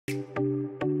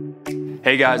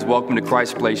Hey guys, welcome to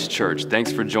Christ Place Church.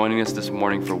 Thanks for joining us this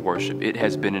morning for worship. It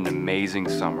has been an amazing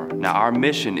summer. Now our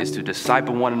mission is to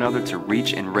disciple one another to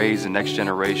reach and raise the next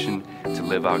generation to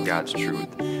live out God's truth.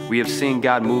 We have seen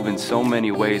God move in so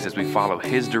many ways as we follow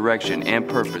His direction and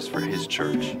purpose for His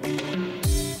church.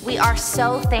 We are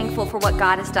so thankful for what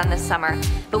God has done this summer,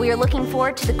 but we are looking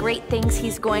forward to the great things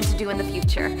He's going to do in the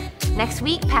future. Next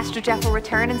week, Pastor Jeff will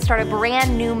return and start a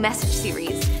brand new message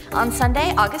series. On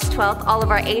Sunday, August 12th, all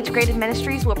of our age-graded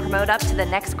ministries will promote up to the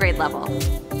next grade level.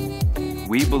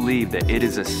 We believe that it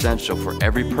is essential for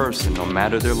every person, no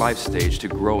matter their life stage, to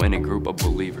grow in a group of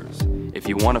believers. If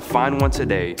you want to find one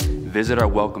today, visit our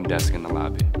welcome desk in the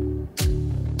lobby.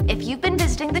 If you've been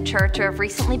visiting the church or have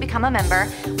recently become a member,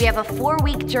 we have a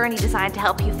 4-week journey designed to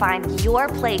help you find your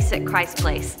place at Christ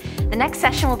Place. The next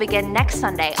session will begin next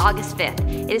Sunday, August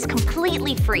 5th. It is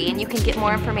completely free and you can get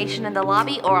more information in the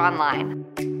lobby or online.